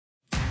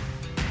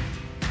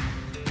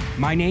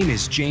My name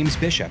is James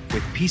Bishop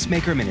with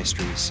Peacemaker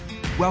Ministries.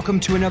 Welcome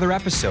to another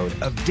episode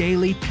of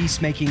Daily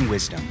Peacemaking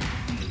Wisdom.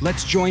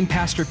 Let's join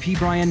Pastor P.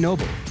 Brian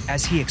Noble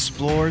as he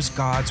explores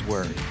God's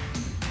Word.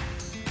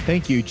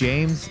 Thank you,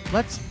 James.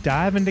 Let's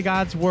dive into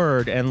God's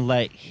Word and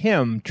let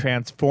Him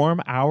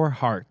transform our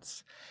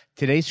hearts.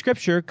 Today's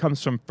scripture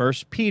comes from 1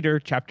 Peter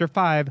chapter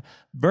 5,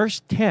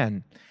 verse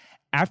 10.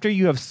 After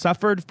you have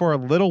suffered for a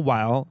little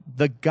while,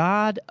 the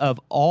God of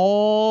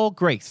all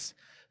grace,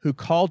 who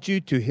called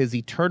you to His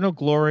eternal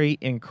glory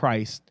in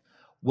Christ,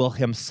 will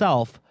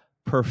Himself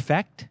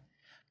perfect,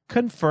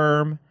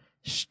 confirm,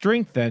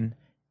 strengthen,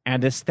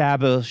 and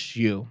establish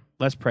you.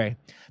 Let's pray.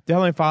 Dear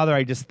Heavenly Father,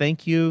 I just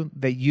thank you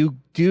that you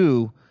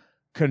do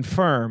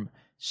confirm,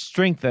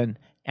 strengthen,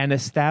 and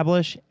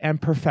establish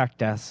and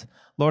perfect us.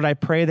 Lord, I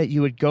pray that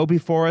you would go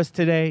before us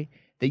today,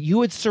 that you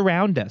would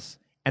surround us,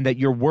 and that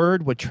your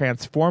word would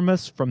transform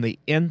us from the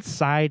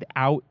inside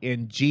out.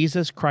 In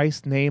Jesus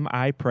Christ's name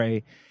I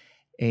pray.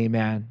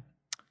 Amen.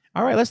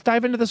 All right, let's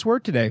dive into this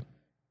word today.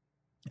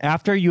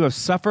 After you have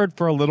suffered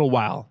for a little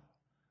while,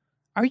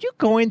 are you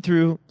going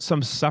through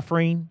some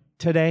suffering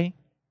today?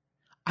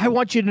 I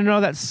want you to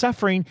know that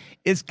suffering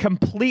is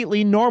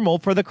completely normal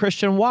for the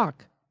Christian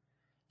walk.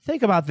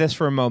 Think about this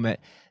for a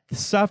moment. The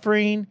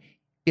suffering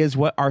is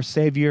what our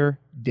Savior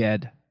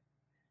did.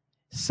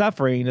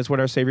 Suffering is what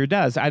our Savior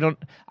does. I don't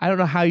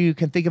know how you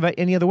can think of it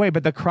any other way,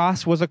 but the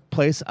cross was a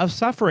place of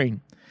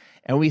suffering.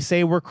 And we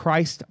say we're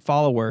Christ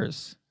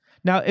followers.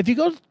 Now, if you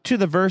go to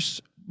the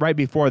verse right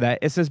before that,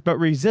 it says, but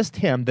resist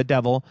him, the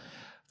devil,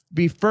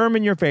 be firm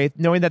in your faith,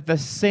 knowing that the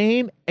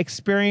same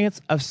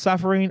experience of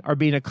suffering are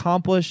being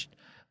accomplished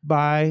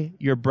by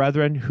your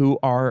brethren who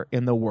are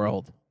in the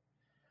world.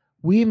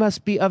 We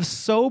must be of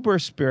sober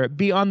spirit,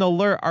 be on the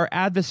alert. Our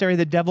adversary,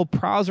 the devil,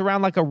 prowls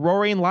around like a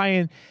roaring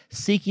lion,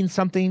 seeking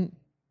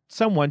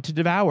someone to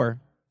devour.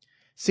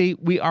 See,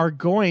 we are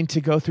going to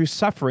go through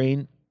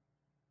suffering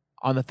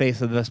on the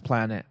face of this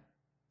planet.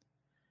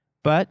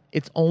 But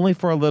it's only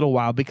for a little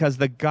while, because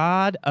the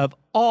God of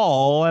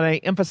all, and I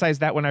emphasized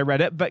that when I read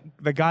it, but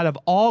the God of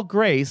all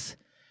grace,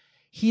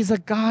 He's a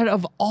God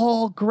of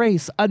all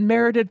grace,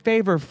 unmerited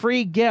favor,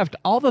 free gift,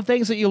 all the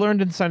things that you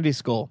learned in Sunday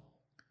school,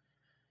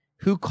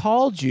 who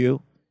called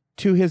you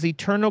to His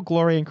eternal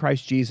glory in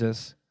Christ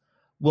Jesus,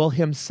 will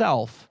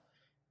Himself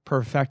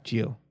perfect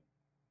you.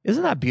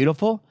 Isn't that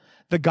beautiful?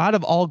 The God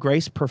of all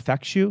grace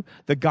perfects you.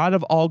 The God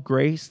of all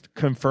grace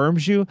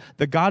confirms you.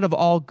 The God of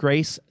all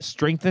grace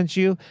strengthens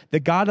you. The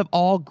God of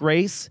all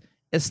grace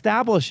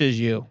establishes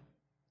you.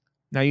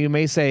 Now you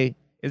may say,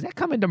 is that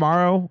coming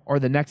tomorrow or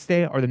the next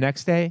day or the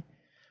next day?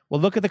 Well,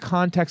 look at the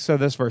context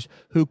of this verse.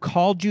 Who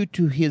called you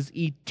to His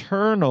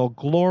eternal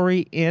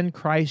glory in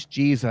Christ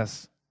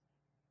Jesus.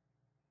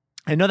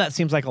 I know that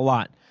seems like a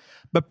lot,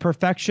 but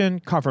perfection,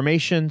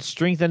 confirmation,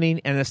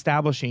 strengthening, and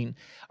establishing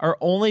are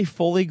only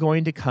fully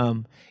going to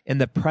come in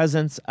the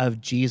presence of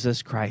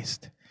Jesus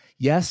Christ.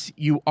 Yes,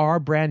 you are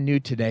brand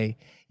new today.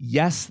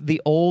 Yes, the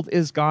old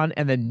is gone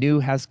and the new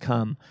has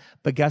come.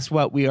 But guess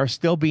what? We are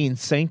still being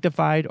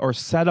sanctified or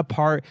set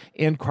apart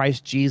in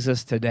Christ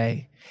Jesus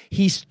today.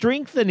 He's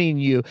strengthening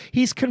you.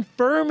 He's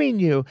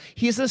confirming you.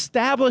 He's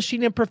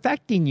establishing and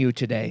perfecting you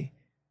today.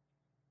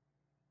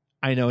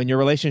 I know in your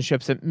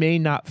relationships, it may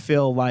not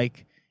feel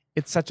like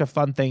it's such a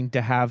fun thing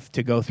to have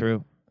to go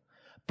through.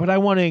 But I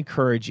want to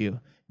encourage you.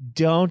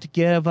 Don't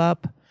give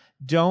up.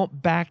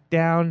 Don't back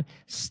down.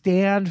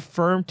 Stand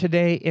firm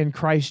today in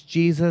Christ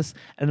Jesus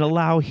and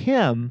allow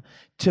Him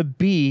to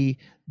be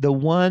the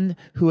one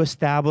who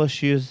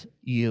establishes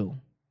you.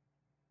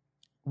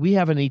 We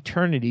have an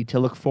eternity to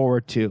look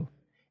forward to,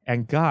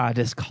 and God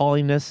is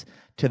calling us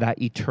to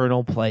that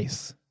eternal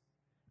place.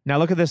 Now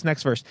look at this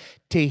next verse.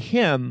 To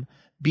Him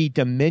be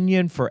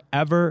dominion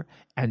forever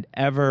and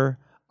ever.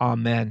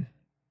 Amen.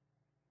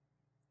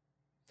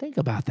 Think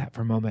about that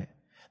for a moment.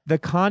 The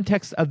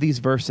context of these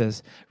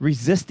verses,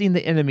 resisting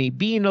the enemy,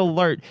 being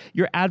alert,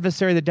 your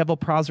adversary, the devil,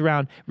 prowls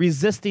around,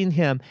 resisting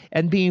him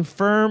and being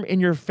firm in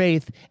your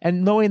faith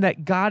and knowing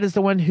that God is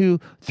the one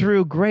who,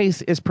 through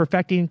grace, is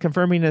perfecting,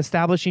 confirming, and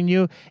establishing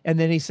you. And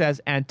then he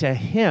says, and to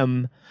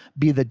Him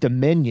be the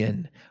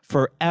dominion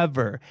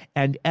forever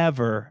and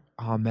ever.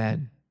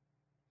 Amen.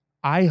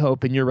 I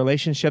hope in your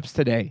relationships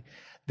today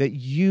that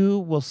you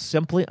will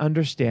simply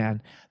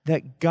understand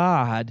that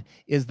God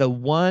is the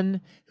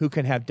one who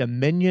can have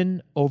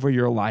dominion over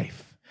your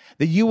life,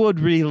 that you would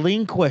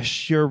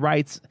relinquish your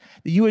rights,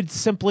 that you would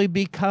simply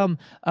become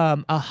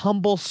a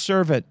humble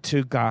servant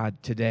to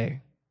God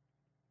today.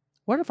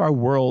 What if our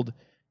world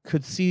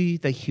could see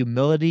the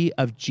humility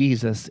of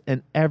Jesus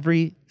in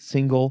every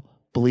single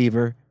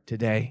believer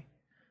today?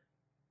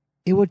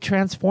 It would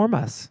transform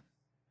us.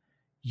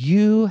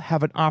 You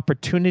have an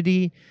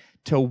opportunity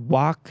to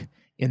walk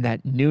in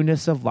that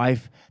newness of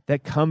life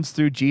that comes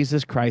through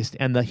Jesus Christ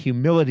and the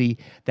humility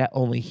that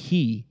only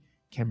He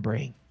can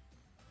bring.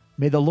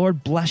 May the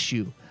Lord bless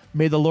you.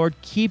 May the Lord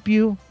keep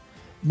you.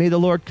 May the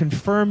Lord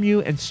confirm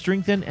you and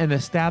strengthen and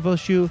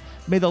establish you.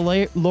 May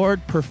the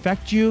Lord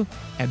perfect you,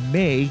 and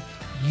may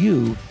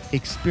you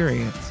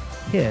experience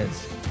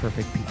His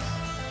perfect peace.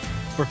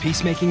 For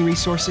peacemaking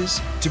resources,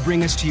 to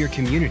bring us to your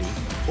community,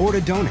 or to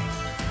donate,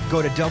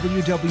 go to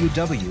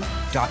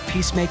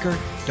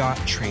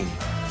www.peacemaker.training.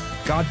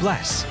 God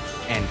bless,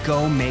 and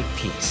go make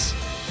peace.